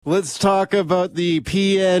Let's talk about the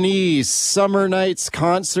PNE Summer Nights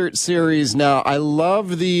Concert Series now. I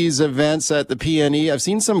love these events at the PNE. I've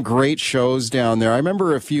seen some great shows down there. I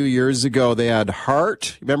remember a few years ago they had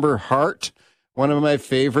Heart. Remember Heart? One of my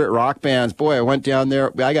favorite rock bands. Boy, I went down there.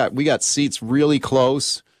 We got seats really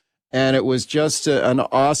close, and it was just an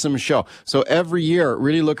awesome show. So every year,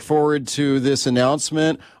 really look forward to this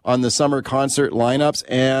announcement on the summer concert lineups.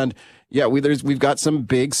 And yeah, we've got some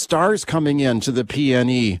big stars coming in to the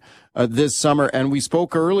PNE this summer. And we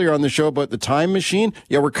spoke earlier on the show about the Time Machine.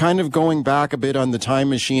 Yeah, we're kind of going back a bit on the Time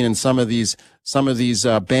Machine and some of these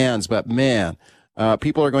bands. But man,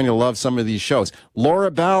 people are going to love some of these shows.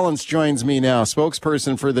 Laura Balance joins me now,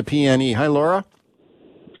 spokesperson for the PNE. Hi, Laura.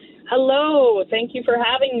 Hello. Thank you for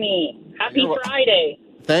having me. Happy Friday.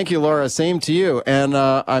 Thank you, Laura. Same to you. And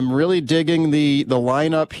I'm really digging the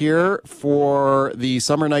lineup here for the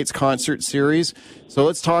Summer Nights Concert Series. So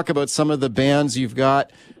let's talk about some of the bands you've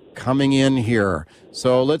got coming in here.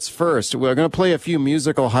 So we're going to play a few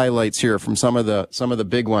musical highlights here from some of the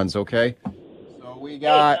big ones, okay? So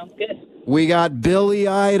we got Billy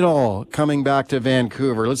Idol coming back to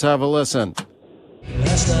Vancouver. Let's have a listen.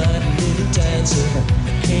 Last night a little dancer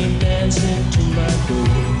came dancing to my door.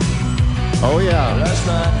 Oh, yeah.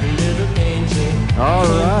 All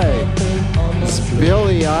right. It's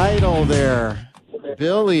Billy Idol there.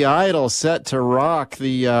 Billy Idol set to rock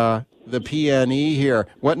the PNE here.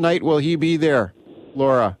 What night will he be there,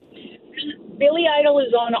 Laura? Billy Idol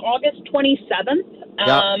is on August 27th.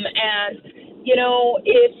 And, you know,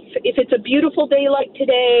 if it's a beautiful day like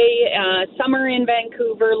today, summer in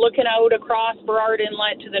Vancouver, looking out across Burrard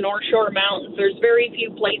Inlet to the North Shore Mountains, there's very few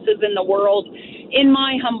places in the world, in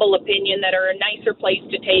my humble opinion, that are a nicer place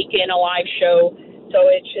to take in a live show.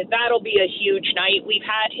 So that'll be a huge night. We've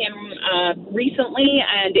had him recently,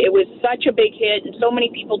 and it was such a big hit, and so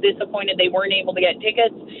many people disappointed they weren't able to get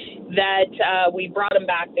tickets that we brought him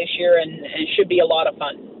back this year, and it should be a lot of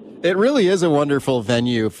fun. It really is a wonderful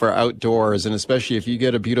venue for outdoors, and especially if you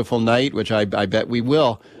get a beautiful night, which I bet we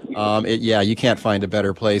will. You can't find a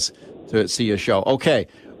better place to see a show. Okay.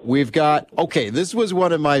 This was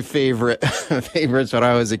one of my favorites when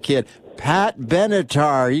I was a kid. Pat Benatar.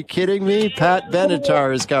 Are you kidding me? Pat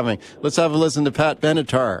Benatar is coming. Let's have a listen to Pat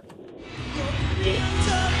Benatar.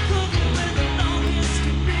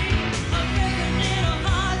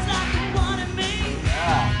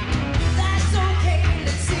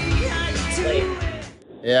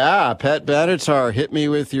 Yeah, Pat Benatar, Hit Me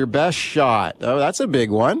With Your Best Shot. Oh, that's a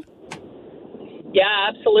big one. Yeah,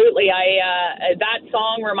 absolutely. That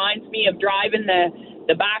song reminds me of driving the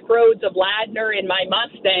back roads of Ladner in my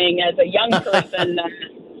Mustang as a young person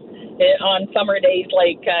on summer days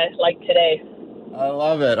like today. I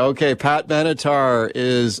love it. Okay, Pat Benatar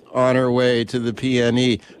is on her way to the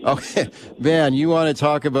PNE. Okay, man, you want to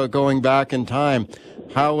talk about going back in time.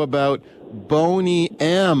 How about Boney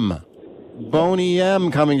M? Boney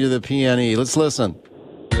M coming to the PNE. Let's listen.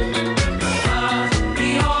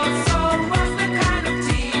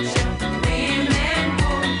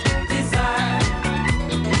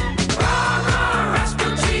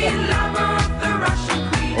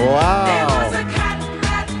 Wow.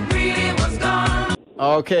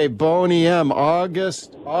 Okay, Boney M,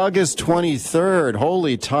 August 23rd.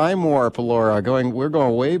 Holy time warp, Laura. We're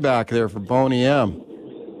going way back there for Boney M.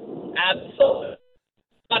 Absolutely.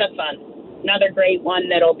 A lot of fun. Another great one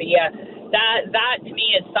that'll be that to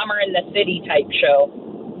me is summer in the city type show.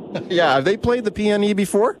 Yeah, have they played the PNE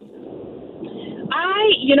before?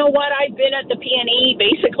 You know what? I've been at the PNE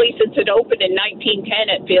basically since it opened in 1910,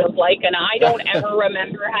 it feels like, and I don't ever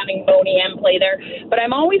remember having Boney M play there. But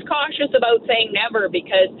I'm always cautious about saying never,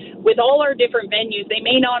 because with all our different venues, they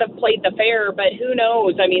may not have played the fair, but who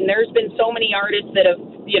knows? I mean, there's been so many artists that have,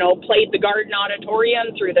 played the Garden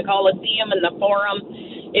Auditorium, through the Coliseum and the Forum.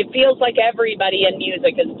 It feels like everybody in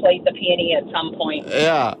music has played the PNE at some point.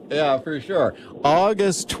 Yeah, for sure.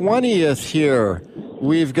 August 20th here.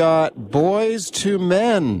 We've got Boys to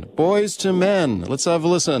Men. Boys to Men. Let's have a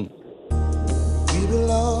listen. We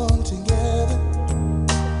belong together,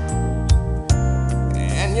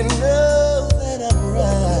 and you know that I'm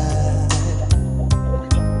right.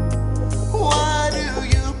 Why do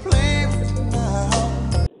you play with me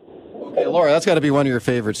now? Okay, Laura, that's got to be one of your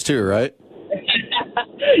favorites too, right?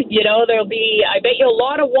 There'll be, I bet you, a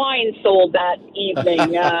lot of wine sold that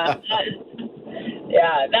evening. Yeah,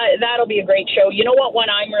 that'll be a great show. You know what one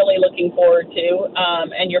I'm really looking forward to,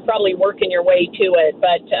 and you're probably working your way to it,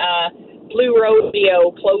 but Blue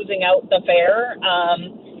Rodeo closing out the fair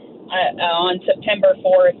on September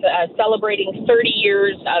 4th, celebrating 30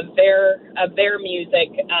 years of their music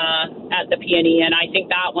at the PNE, and I think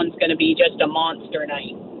that one's going to be just a monster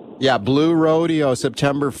night. Yeah, Blue Rodeo,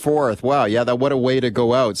 September 4th. Wow, yeah, what a way to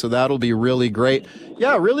go out. So that'll be really great.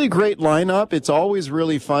 Yeah, really great lineup. It's always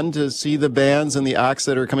really fun to see the bands and the acts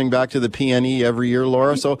that are coming back to the PNE every year,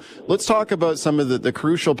 Laura. So let's talk about some of the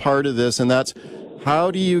crucial part of this, and that's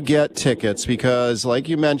how do you get tickets? Because like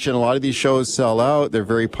you mentioned, a lot of these shows sell out. They're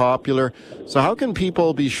very popular. So how can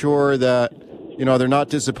people be sure that, they're not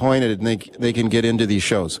disappointed and they can get into these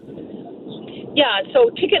shows? Yeah, so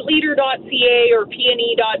ticketleader.ca or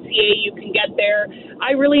PNE.ca, you can get there.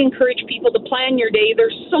 I really encourage people to plan your day.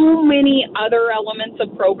 There's so many other elements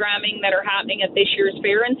of programming that are happening at this year's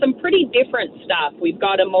fair and some pretty different stuff. We've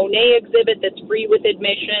got a Monet exhibit that's free with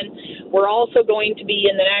admission. We're also going to be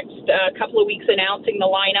in the next couple of weeks announcing the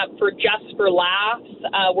lineup for Just for Laughs.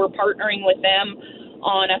 We're partnering with them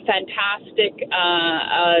on a fantastic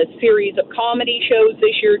series of comedy shows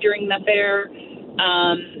this year during the fair.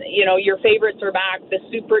 Your favorites are back, the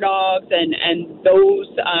Super Dogs and those,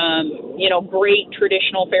 great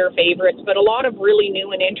traditional fair favorites, but a lot of really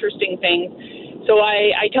new and interesting things. So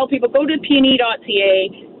I tell people, go to pne.ca,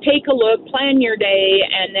 take a look, plan your day,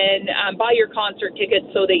 and then buy your concert tickets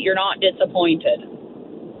so that you're not disappointed.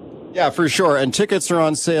 Yeah, for sure. And tickets are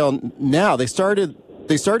on sale now. They started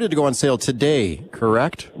to go on sale today,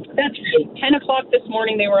 correct? That's right. 10 o'clock this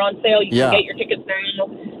morning they were on sale. You can get your tickets now.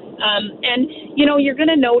 And you're going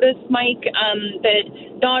to notice, Mike, that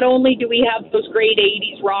not only do we have those great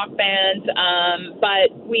 80s rock bands,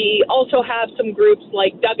 but we also have some groups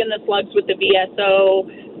like Doug and the Slugs with the VSO.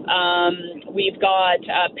 We've got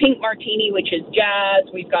Pink Martini, which is jazz.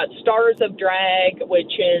 We've got Stars of Drag,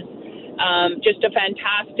 which is just a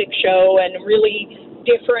fantastic show and really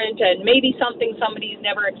different and maybe something somebody's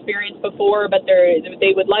never experienced before, but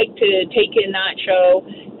they would like to take in that show.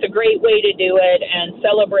 It's a great way to do it and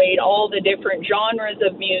celebrate all the different genres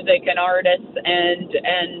of music and artists and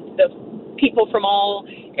the people from all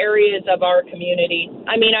areas of our community.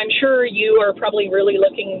 I mean, I'm sure you are probably really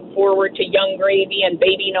looking forward to Young Gravy and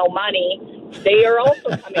Baby No Money. They are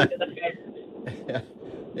also coming to the fair.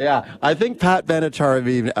 Yeah, I think Pat Benatar would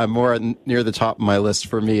be more near the top of my list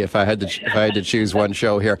for me if I had to choose one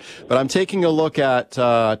show here. But I'm taking a look at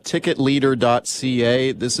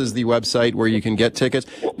ticketleader.ca. This is the website where you can get tickets.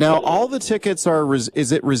 Now, all the tickets are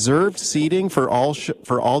is it reserved seating for all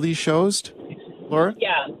these shows, Laura?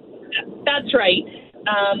 Yeah, that's right.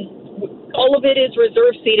 All of it is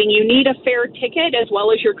reserved seating. You need a fair ticket as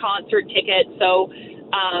well as your concert ticket. So.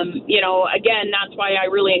 Again, that's why I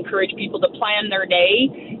really encourage people to plan their day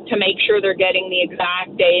to make sure they're getting the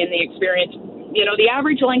exact day and the experience. The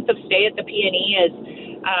average length of stay at the PNE is,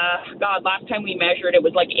 last time we measured, it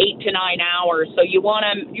was like 8 to 9 hours. So you want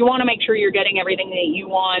to make sure you're getting everything that you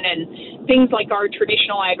want, and things like our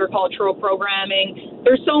traditional agricultural programming.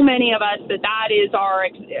 There's so many of us that is our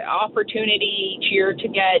opportunity each year to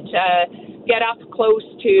get up close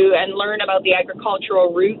to and learn about the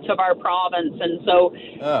agricultural roots of our province. And so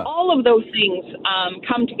all of those things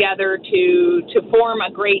come together to form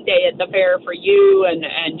a great day at the fair for you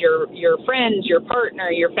and your friends, your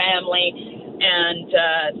partner, your family. And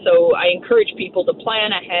so I encourage people to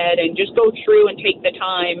plan ahead and just go through and take the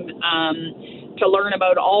time to learn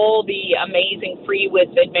about all the amazing free with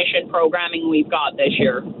admission programming we've got this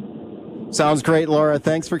year. Sounds great, Laura.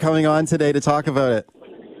 Thanks for coming on today to talk about it.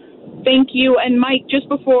 Thank you. And Mike, just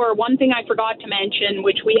before, one thing I forgot to mention,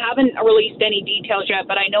 which we haven't released any details yet,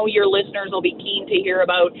 but I know your listeners will be keen to hear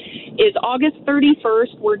about, is August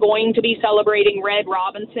 31st, we're going to be celebrating Red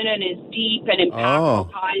Robinson and his deep and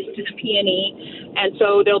impactful ties to the PNE. And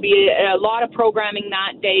so there'll be a lot of programming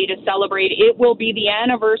that day to celebrate. It will be the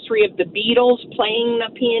anniversary of the Beatles playing the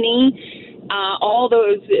PNE. All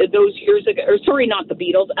those years ago, or sorry, not the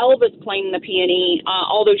Beatles, Elvis playing the PNE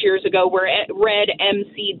all those years ago, where Red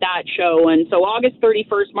emceed that show. And so August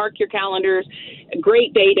 31st, mark your calendars, a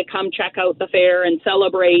great day to come check out the fair and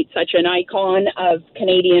celebrate such an icon of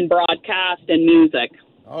Canadian broadcast and music.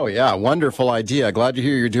 Oh, yeah, wonderful idea. Glad to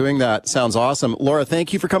hear you're doing that. Sounds awesome. Laura,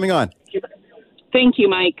 thank you for coming on. Thank you,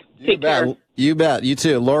 Mike. Take care. You bet. You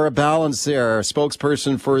too. Laura Balancer,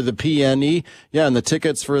 spokesperson for the PNE. Yeah, and the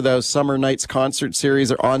tickets for those Summer Nights concert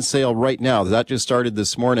series are on sale right now. That just started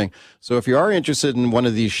this morning. So if you are interested in one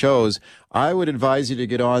of these shows, I would advise you to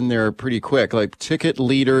get on there pretty quick. Like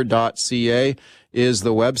ticketleader.ca is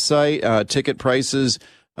the website. Ticket prices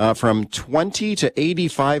from $20 to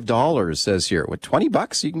 $85 says here. With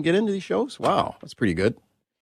 $20 you can get into these shows? Wow, that's pretty good.